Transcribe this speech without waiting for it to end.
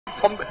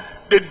from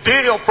the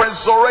day of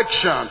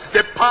resurrection,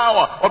 the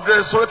power of the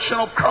resurrection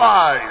of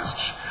Christ,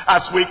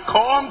 as we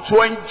come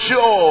to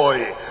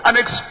enjoy and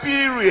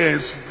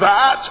experience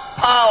that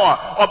power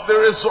of the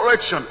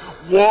resurrection,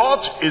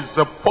 what is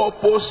the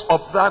purpose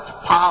of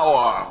that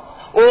power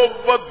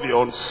over the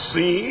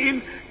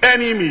unseen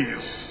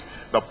enemies?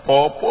 The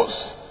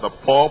purpose,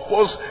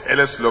 and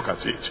let's look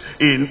at it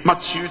in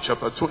Matthew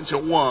chapter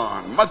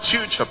 21.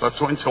 Matthew chapter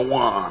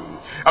 21.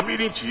 I'm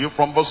reading to you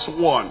from verse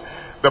 1.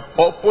 The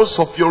purpose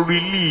of your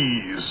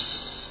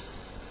release,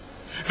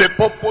 the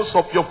purpose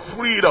of your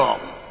freedom,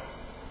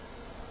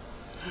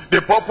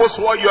 the purpose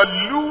why you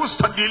are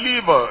loosed and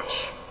delivered,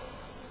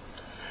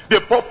 the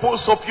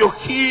purpose of your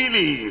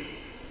healing,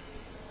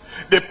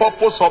 the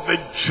purpose of the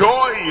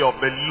joy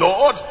of the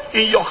Lord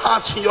in your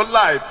heart, in your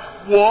life.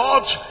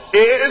 What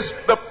is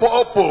the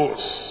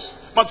purpose?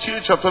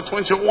 Matthew chapter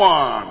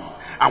 21.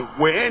 And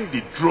when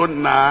they drew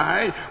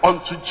nigh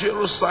unto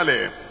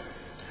Jerusalem,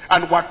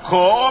 and were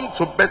come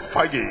to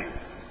Bethphage,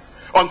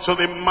 unto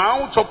the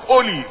Mount of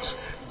Olives,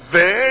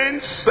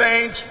 then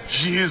sent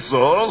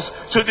Jesus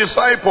to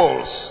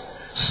disciples,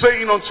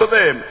 saying unto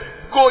them,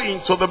 go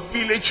into the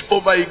village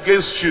over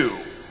against you,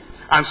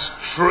 and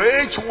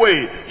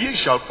straightway ye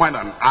shall find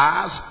an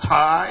ass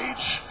tied,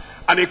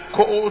 and a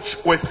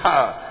colt with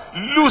her.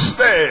 Loose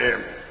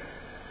them,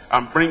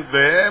 and bring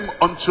them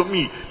unto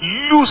me.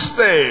 Loose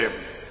them,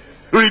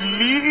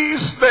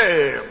 release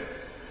them,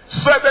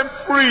 set them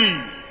free.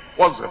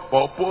 What's the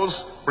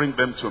purpose? Bring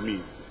them to me.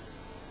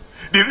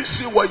 Did you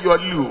see why you are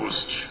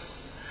loosed?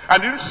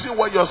 And did you see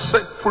why you are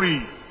set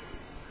free?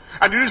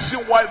 And did you see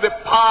why the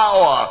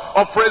power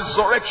of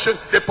resurrection,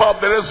 the power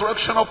of the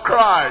resurrection of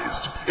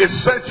Christ is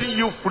setting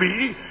you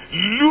free?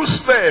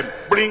 Loose them,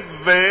 bring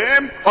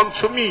them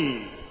unto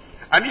me.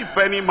 And if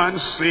any man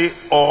say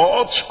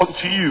aught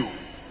unto you,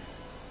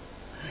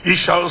 he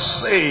shall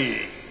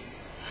say,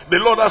 the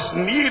Lord has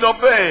need of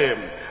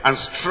them, and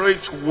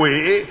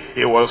straightway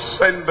he will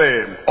send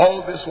them.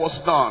 All this was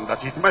done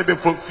that it might be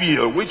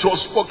fulfilled, which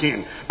was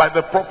spoken by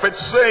the prophet,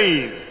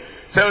 saying,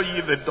 tell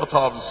ye the daughter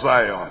of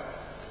Zion,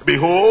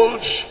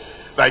 behold,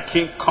 thy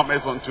king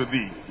cometh unto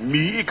thee,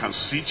 meek and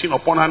sitting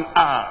upon an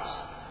ass,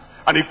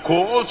 and he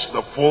calls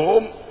the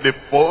foam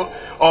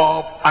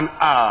of an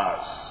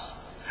ass.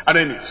 And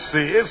then it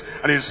says,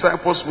 and the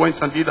disciples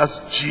went and did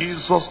as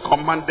Jesus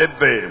commanded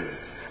them,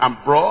 and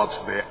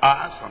brought the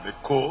ass and the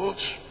colt,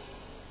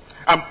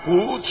 and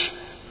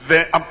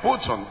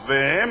put on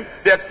them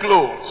their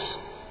clothes,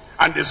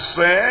 and they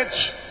set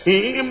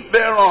him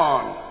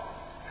thereon.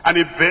 And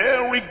a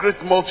very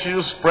great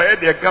multitude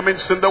spread their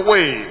garments in the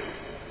way.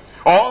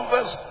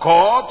 Others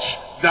cut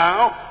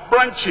down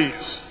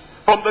branches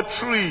from the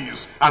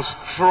trees, and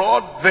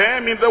strawed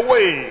them in the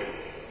way.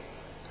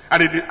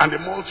 And the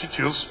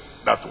multitudes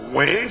that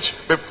went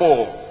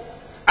before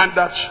and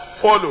that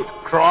followed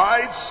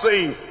cried,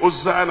 saying,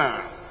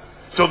 Hosanna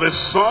to the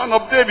Son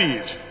of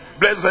David.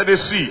 Blessed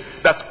is he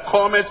that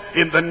cometh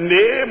in the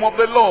name of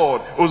the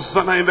Lord.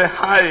 Hosanna in the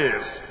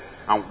highest.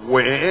 And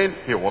when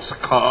he was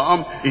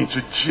come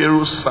into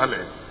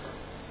Jerusalem,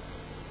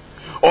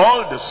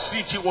 all the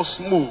city was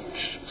moved,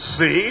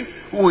 saying,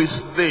 who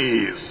is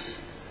this?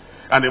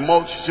 And the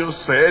multitude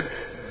said,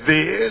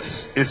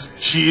 this is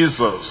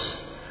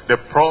Jesus, the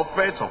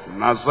prophet of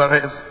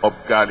Nazareth of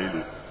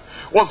Galilee.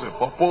 What's the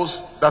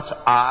purpose? That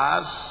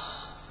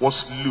ass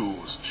was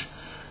loosed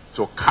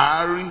to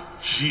carry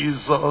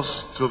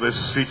Jesus to the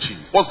city.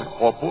 What's the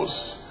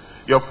purpose?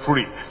 You're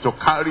free to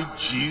carry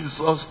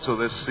Jesus to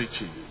the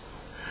city,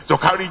 to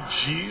carry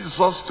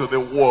Jesus to the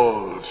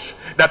world.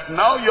 That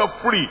now you're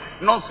free.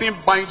 Nothing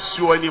binds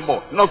you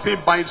anymore. Nothing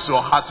binds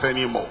your heart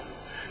anymore.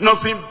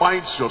 Nothing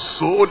binds your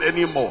soul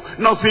anymore.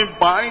 Nothing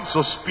binds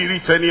your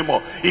spirit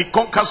anymore. He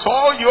conquers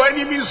all your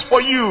enemies for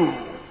you.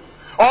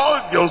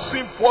 All your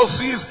sin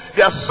forces,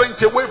 they are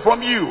sent away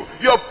from you.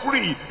 You're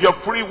free. You're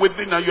free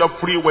within and you're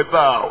free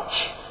without.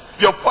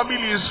 Your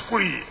family is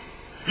free.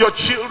 Your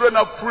children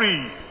are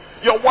free.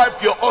 Your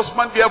wife, your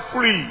husband, they are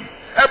free.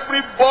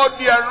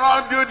 Everybody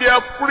around you, they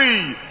are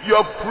free.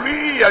 You're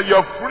free and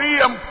you're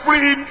free and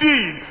free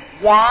indeed.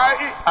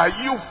 Why are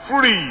you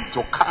free?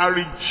 To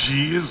carry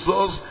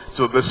Jesus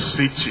to the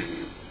city.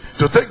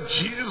 To take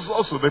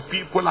Jesus to the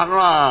people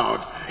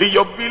around. In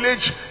your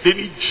village, they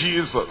need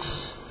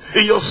Jesus.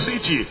 In your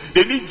city,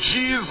 they need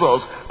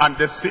Jesus. And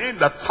the thing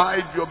that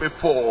tied you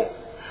before,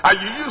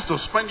 and you used to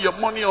spend your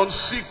money on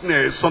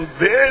sickness, on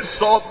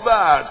this or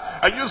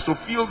that, and used to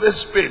feel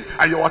this pain,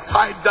 and you were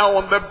tied down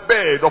on the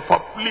bed of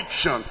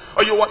affliction,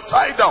 or you were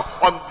tied down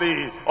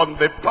on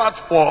the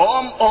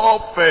platform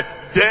of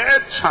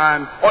debt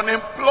and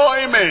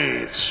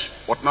unemployment.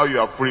 But now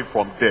you are free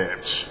from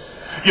debt.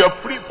 You are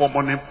free from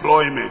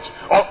unemployment.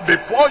 Or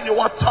before you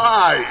were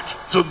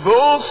tied to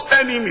those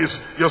enemies,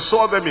 you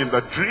saw them in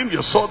the dream,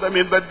 you saw them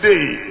in the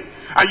day,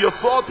 and you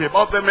thought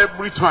about them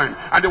every time,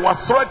 and they were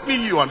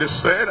threatening you, and they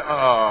said,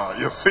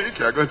 you think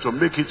you're going to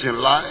make it in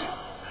life?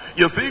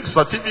 You think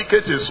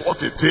certificate is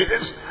what it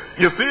is?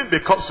 You think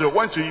because you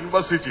went to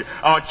university,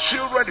 our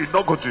children did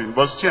not go to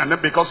university, and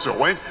then because you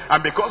went,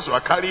 and because you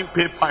are carrying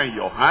paper in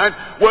your hand,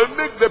 will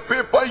make the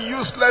paper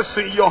useless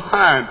in your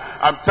hand.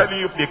 I'm telling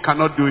you, they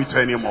cannot do it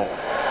anymore.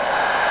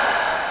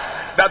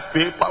 That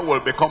paper will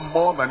become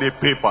more than a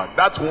paper.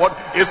 That one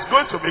is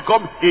going to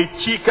become a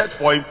ticket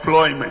for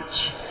employment.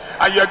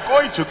 And you're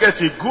going to get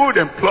a good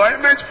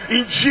employment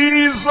in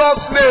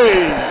Jesus'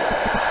 name.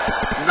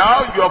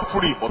 Now you're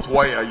free, but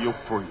why are you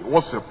free?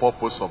 What's the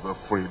purpose of the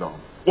freedom?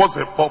 What's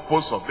the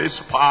purpose of this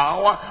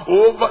power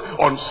over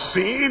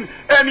unseen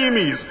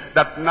enemies?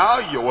 That now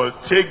you will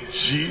take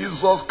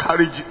Jesus,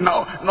 carry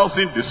now.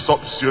 Nothing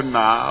disturbs you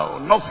now.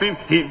 Nothing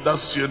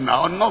hinders you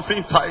now.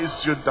 Nothing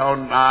ties you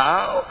down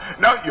now.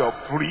 Now you're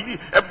free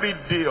every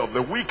day of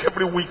the week,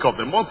 every week of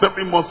the month,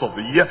 every month of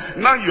the year.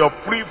 Now you're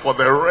free for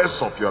the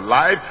rest of your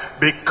life,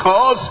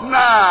 because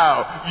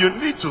now you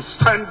need to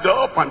stand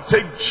up and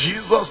take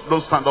Jesus. Don't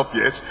stand up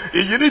yet.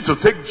 You need to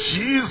take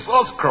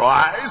Jesus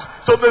Christ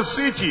to the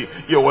city.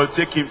 You will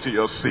take him to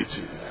your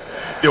city.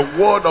 The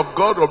word of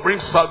God will bring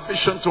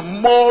salvation to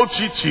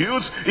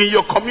multitudes in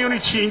your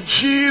community in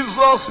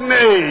Jesus'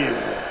 name.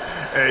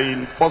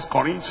 In 1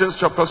 Corinthians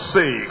chapter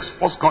 6,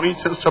 1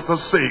 Corinthians chapter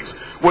 6,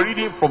 we're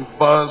reading from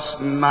verse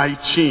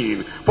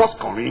 19. 1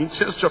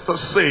 Corinthians chapter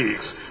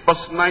 6,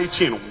 verse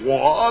 19.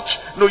 What?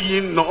 Know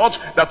ye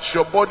not that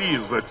your body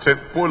is the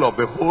temple of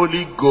the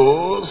Holy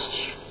Ghost?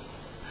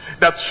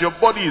 That your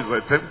body is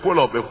the temple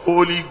of the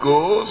Holy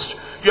Ghost.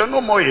 You're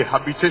no more a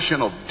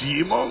habitation of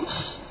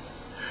demons.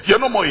 You're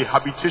no more a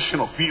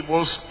habitation of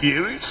evil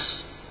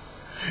spirits.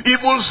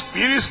 Evil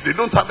spirits, they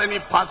don't have any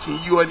part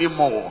in you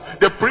anymore.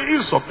 The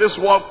prince of this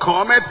world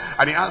cometh,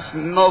 and he has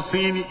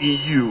nothing in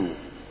you.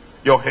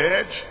 Your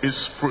head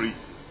is free.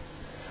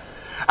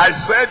 I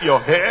said your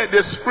head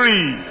is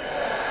free.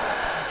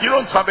 You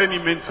don't have any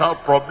mental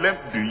problem,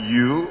 do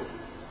you?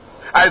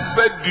 I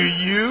said, do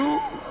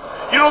you?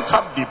 You don't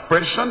have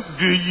depression,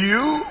 do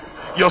you?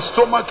 Your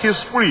stomach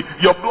is free.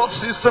 Your blood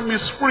system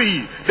is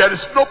free. There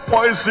is no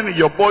poison in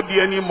your body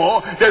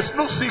anymore. There's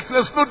no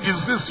sickness, no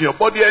disease in your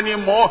body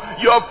anymore.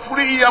 You are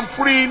free and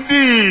free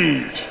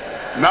indeed.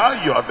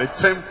 Now you are the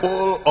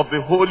temple of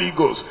the Holy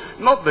Ghost,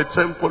 not the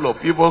temple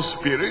of evil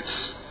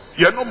spirits.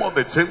 You're no more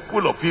the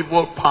temple of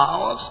evil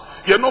powers.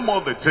 You're no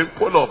more the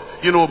temple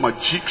of,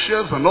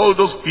 magicians and all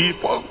those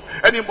people.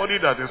 Anybody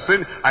that is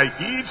saying, I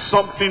hid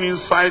something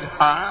inside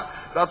her,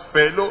 that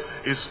fellow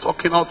is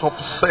talking out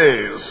of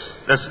sense.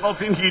 There's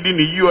nothing hidden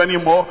in you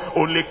anymore.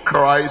 Only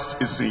Christ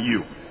is in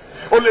you.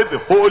 Only the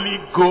Holy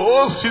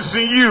Ghost is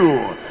in you.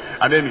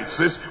 And then it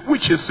says,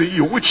 which is in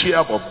you, which ye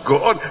have of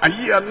God, and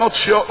ye are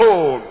not your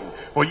own.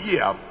 For ye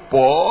are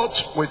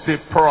bought with a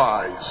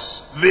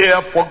price.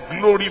 Therefore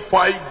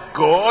glorify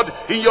God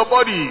in your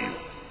body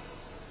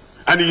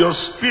and in your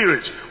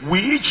spirit,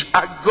 which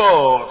are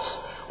God's.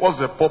 What's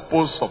the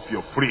purpose of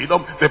your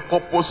freedom? The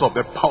purpose of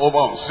the power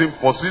of unseen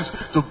forces?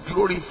 To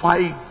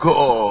glorify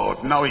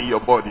God now in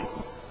your body.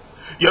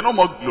 You're no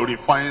more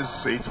glorifying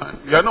Satan.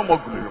 You're no more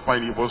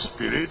glorifying evil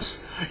spirits.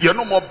 You're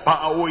no more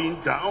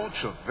bowing down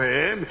to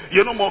them.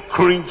 You're no more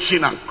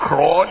cringing and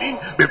crawling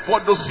before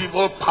those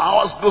evil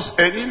powers, those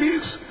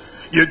enemies.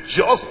 You're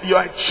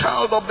a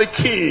child of the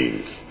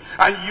King.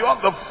 And you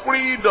have the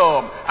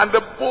freedom and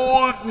the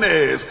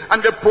boldness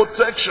and the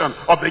protection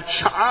of the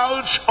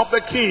child of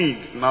the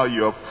King. Now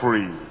you are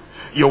free.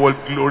 You will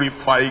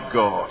glorify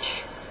God.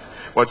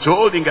 We're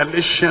told in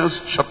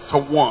Galatians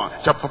chapter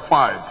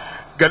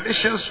 5.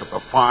 Galatians chapter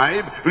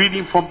 5,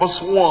 reading from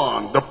verse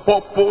 1. The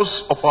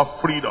purpose of our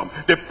freedom.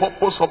 The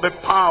purpose of the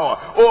power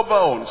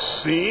over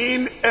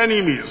unseen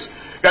enemies.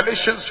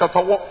 Galatians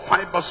chapter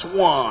 5 verse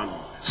 1.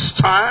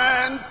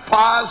 Stand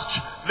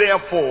fast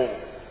therefore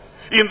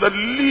in the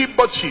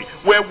liberty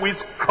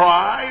wherewith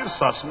Christ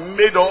has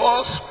made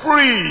us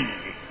free.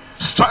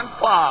 Stand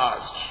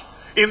fast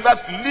in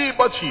that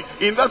liberty,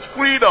 in that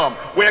freedom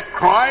where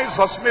Christ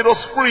has made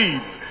us free.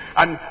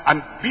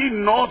 And be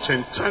not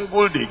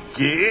entangled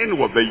again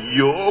with the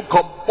yoke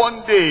of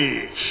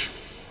bondage.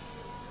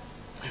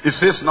 It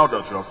says now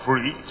that you are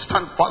free,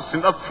 stand fast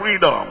in that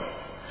freedom.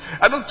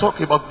 I don't talk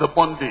about the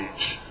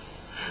bondage.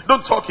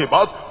 Don't talk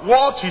about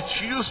what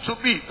it used to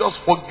be. Just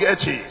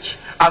forget it.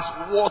 As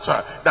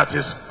water that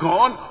is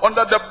gone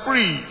under the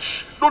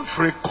bridge. Don't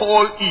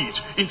recall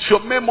it into your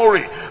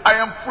memory. I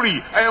am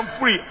free. I am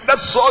free.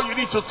 That's all you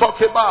need to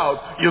talk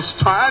about. You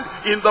stand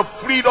in the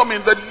freedom,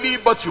 in the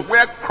liberty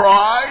where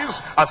Christ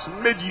has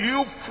made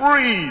you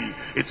free.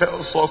 It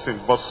tells us in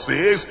verse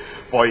 6,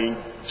 for in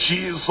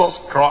Jesus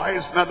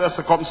Christ neither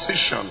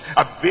circumcision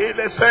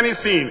availeth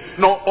anything,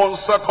 nor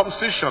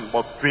uncircumcision,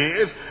 but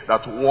faith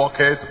that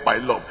walketh by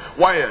love.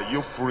 Why are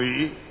you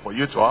free? For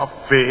you to have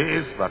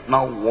faith that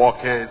now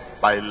walketh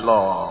by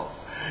love.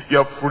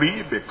 You're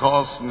free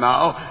because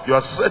now you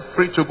are set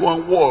free to go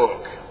and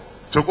work,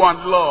 to go and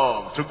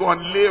love, to go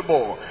and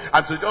labor,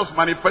 and to just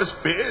manifest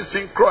faith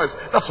in Christ.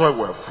 That's why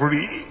we're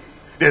free.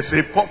 There's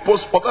a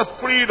purpose for that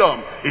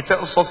freedom. It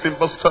tells us in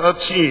verse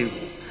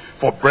 13,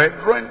 for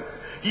brethren,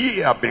 Ye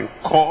have been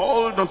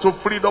called unto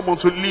freedom,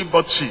 unto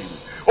liberty.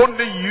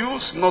 Only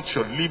use not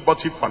your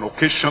liberty for an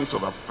occasion to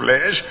the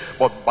flesh,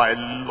 but by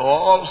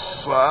love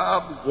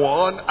serve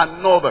one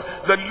another.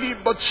 The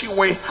liberty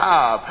we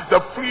have, the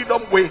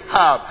freedom we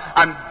have,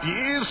 and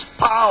this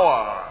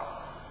power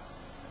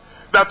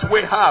that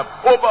we have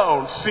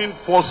over unseen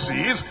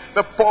forces,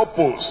 the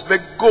purpose, the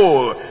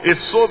goal is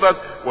so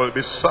that we'll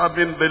be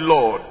serving the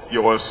Lord.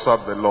 You will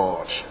serve the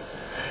Lord.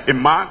 In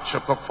Mark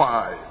chapter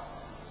 5,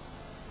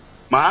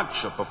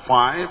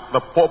 the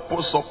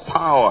purpose of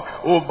power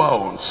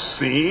over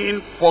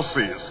unseen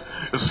forces.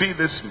 You see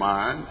this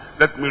man,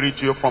 let me read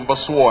to you from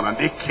verse 1. And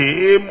they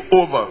came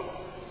over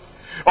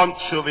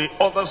unto the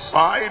other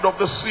side of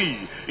the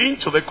sea,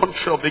 into the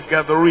country of the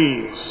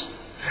Gadarenes.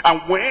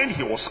 And when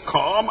he was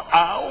come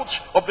out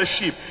of the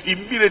ship,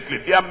 immediately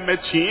there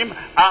met him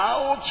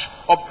out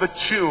of the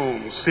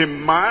tombs a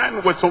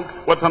man with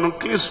an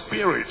unclean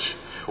spirit,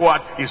 who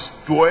had his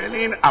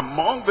dwelling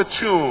among the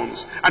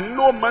tombs, and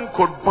no man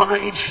could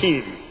bind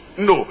him,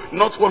 no,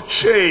 not with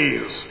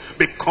chains,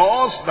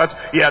 because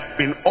that he had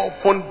been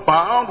often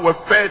bound with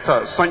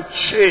fetters and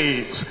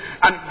chains,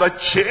 and the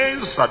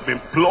chains had been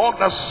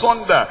plucked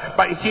asunder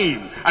by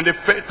him, and the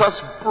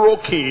fetters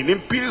broken in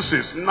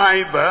pieces,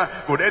 neither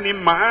could any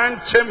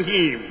man tame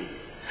him.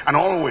 And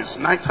always,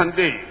 night and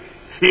day,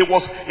 he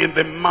was in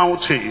the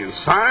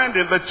mountains and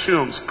in the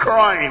tombs,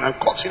 crying and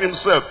cutting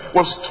himself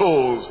with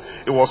stones.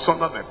 He was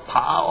under the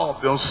power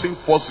of the unseen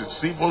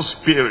forces, evil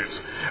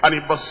spirits. And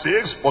in verse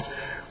 6, but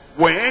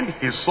when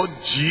he saw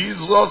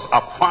Jesus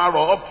afar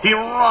off, he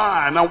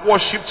ran and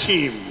worshipped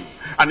him.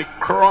 And he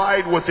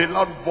cried with a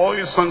loud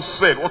voice and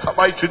said, what have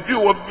I to do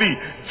with thee,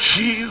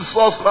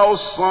 Jesus, thou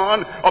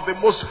Son of the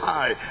Most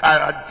High?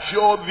 I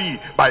adjure thee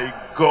by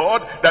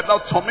God that thou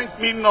torment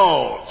me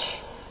not.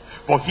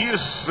 For he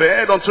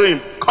said unto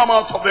him, come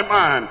out of the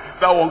man,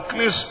 thou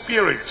unclean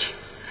spirit.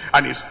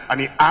 And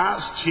he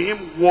asked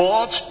him,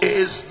 what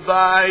is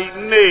thy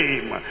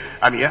name?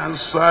 And he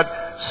answered,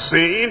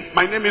 saying,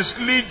 my name is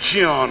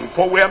Legion,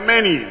 for we are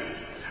many.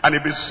 And he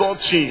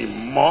besought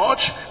him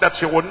much that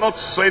he would not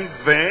send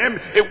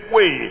them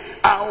away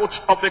out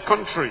of the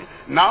country.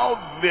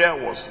 Now there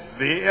was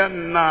there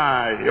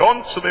nigh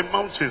unto the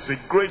mountains a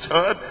great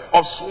herd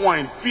of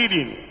swine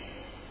feeding.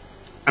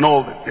 And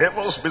all the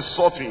devils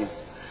besought him,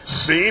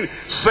 saying,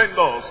 send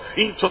us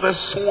into the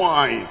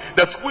swine,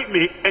 that we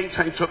may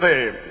enter into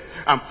them.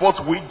 And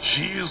forthwith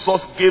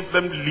Jesus gave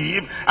them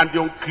leave, and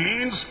the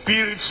unclean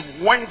spirits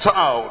went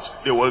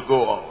out. They will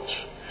go out.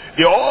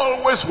 They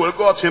always will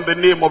go out in the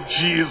name of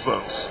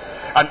Jesus.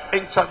 And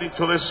entered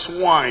into the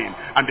swine,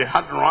 and they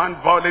had run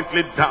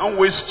violently down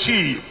with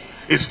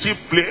a steep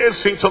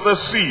place into the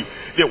sea.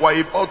 They were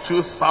about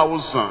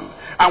 2,000,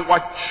 and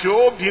were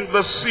choked in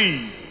the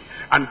sea.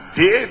 And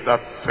they that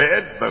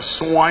fed the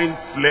swine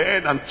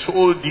fled and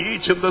told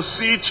it in the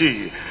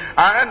city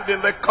and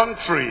in the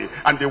country.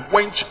 And they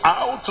went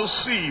out to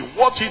see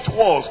what it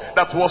was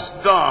that was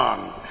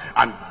done.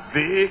 And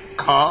they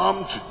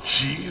come to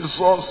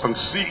Jesus and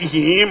see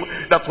him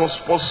that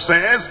was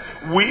possessed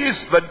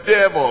with the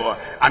devil,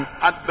 and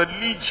at the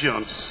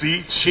legion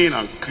sitting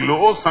and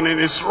clothed and in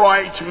his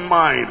right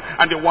mind.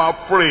 And they were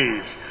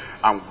afraid.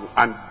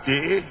 And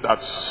they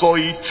that saw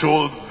it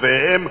told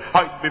them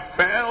how it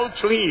befell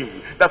to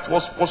him that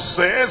was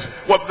possessed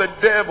with the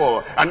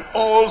devil, and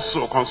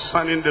also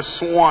concerning the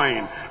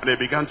swine. And they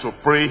began to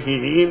pray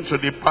him to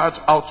depart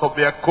out of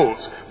their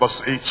courts.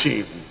 Verse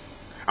 18.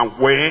 And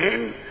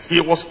when he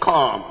was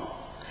come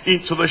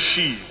into the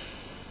ship,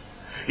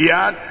 he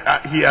that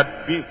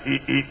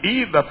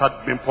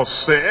had been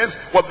possessed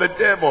with the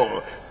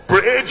devil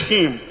prayed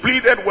him,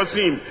 pleaded with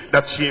him,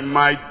 that he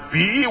might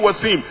be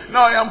with him.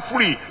 Now I am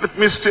free, let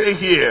me stay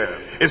here.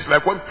 It's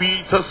like when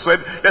Peter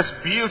said, let's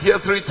build here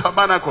 3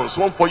 tabernacles,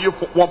 one for you,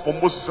 one for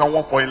Moses, and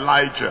one for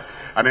Elijah.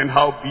 And then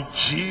howbeit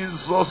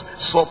Jesus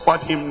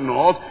suffered him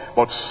not,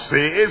 but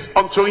says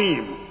unto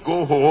him,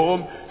 go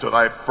home to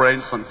thy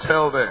friends and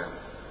tell them.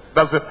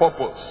 That's the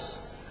purpose.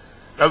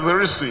 That's the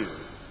reason.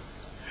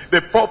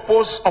 The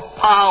purpose of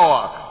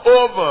power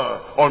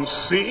over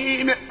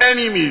unseen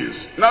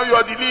enemies. Now you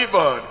are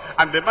delivered.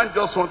 And the man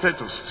just wanted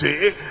to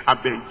stay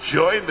and be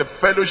enjoying the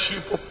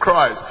fellowship of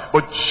Christ.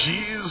 But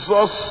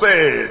Jesus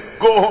said,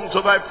 go home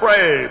to thy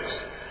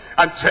friends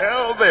and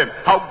tell them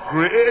how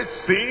great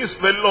things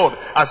the Lord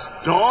has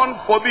done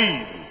for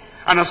thee,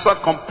 and has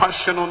had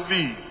compassion on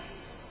thee.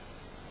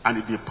 And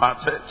he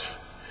departed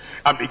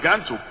and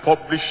began to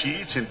publish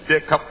it in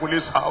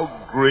Decapolis,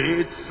 how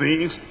great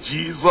things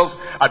Jesus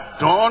had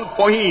done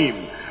for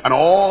him. And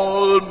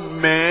all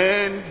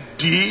men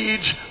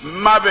did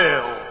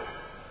marvel.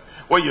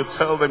 When you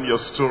tell them your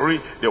story,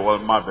 they will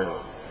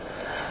marvel.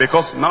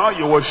 Because now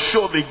you will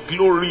show the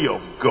glory of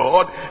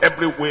God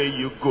everywhere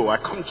you go. I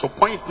come to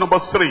point number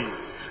 3.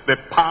 The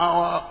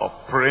power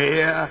of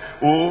prayer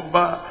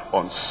over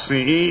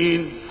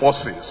unseen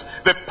forces.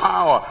 The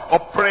power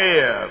of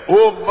prayer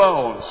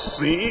over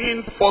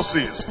unseen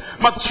forces.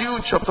 Matthew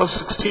chapter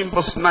 16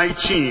 verse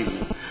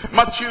 19.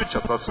 Matthew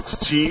chapter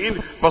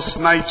 16 verse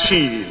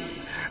 19.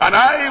 And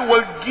I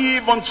will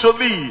give unto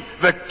thee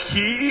the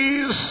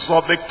keys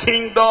of the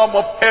kingdom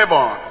of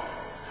heaven.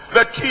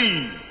 The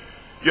key.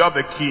 You have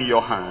the key in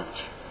your hand.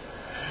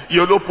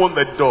 You'll open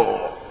the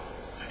door.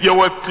 You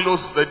will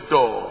close the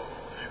door.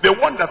 The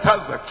one that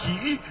has the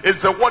key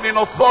is the one in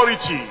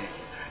authority.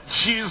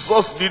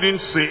 Jesus didn't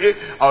say,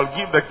 I'll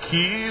give the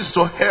keys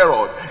to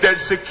Herod.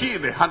 There's a key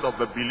in the hand of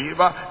the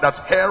believer that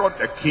Herod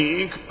the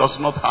king does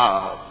not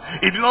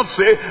have. He did not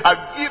say,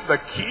 I'll give the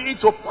key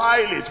to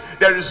Pilate.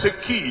 There is a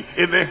key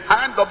in the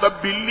hand of the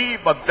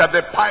believer that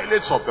the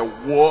pilots of the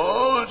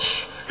world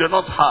do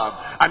not have.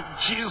 And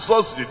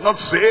Jesus did not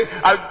say,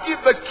 I'll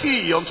give the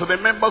key unto the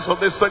members of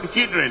the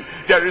Sanhedrin.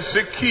 There is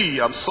a key.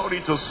 I'm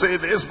sorry to say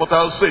this, but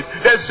I'll say,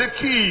 there's a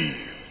key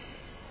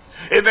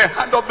in the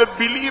hand of the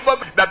believer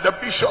that the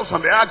bishops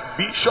and the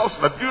archbishops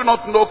that do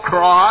not know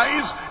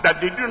Christ,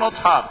 that they do not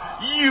have.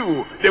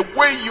 You, the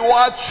way you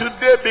are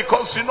today,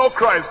 because you know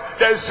Christ,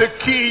 there's a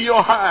key in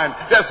your hand,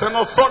 there's an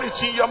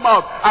authority in your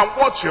mouth, and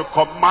what you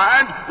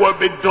command will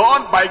be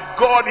done by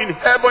God in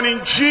heaven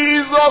in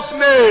Jesus'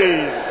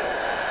 name.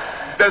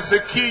 There's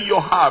a key you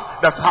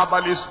have that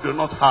herbalists do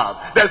not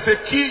have. There's a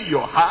key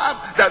you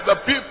have that the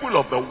people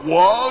of the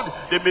world,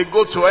 they may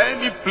go to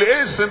any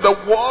place in the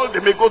world, they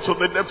may go to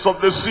the depths of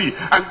the sea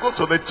and go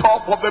to the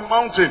top of the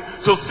mountain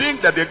to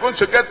think that they're going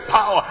to get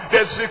power.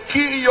 There's a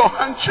key in your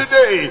hand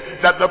today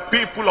that the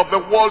people of the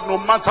world, no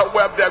matter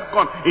where they've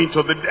gone,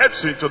 into the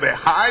depths, into the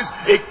heights,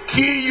 a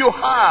key you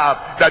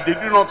have that they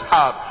do not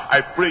have.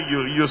 I pray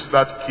you'll use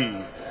that key.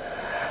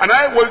 And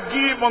I will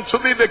give unto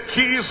thee the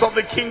keys of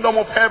the kingdom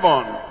of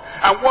heaven.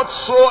 And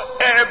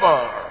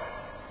whatsoever,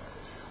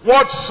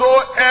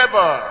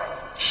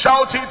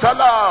 shout it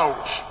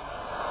aloud.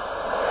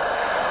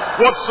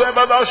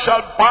 Whatsoever thou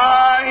shalt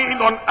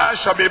bind on earth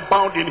shall be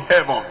bound in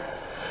heaven.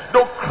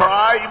 Don't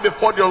cry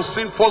before the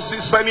unseen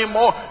forces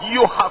anymore.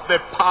 You have the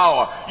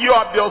power, you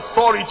have the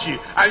authority,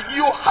 and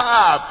you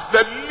have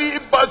the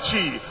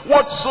liberty.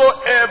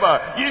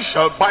 Whatsoever ye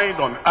shall bind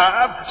on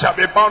earth shall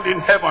be bound in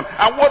heaven,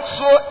 and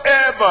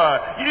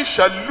whatsoever ye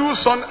shall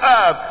loose on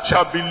earth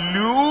shall be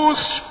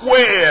loosed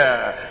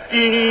where?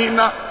 In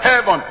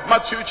heaven.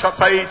 Matthew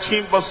chapter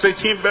 18 verse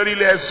 18,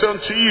 verily I say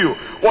unto you,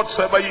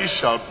 whatsoever ye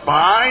shall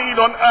bind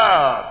on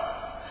earth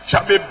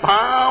shall be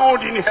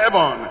bound in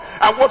heaven,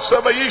 and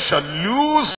whatsoever ye shall loose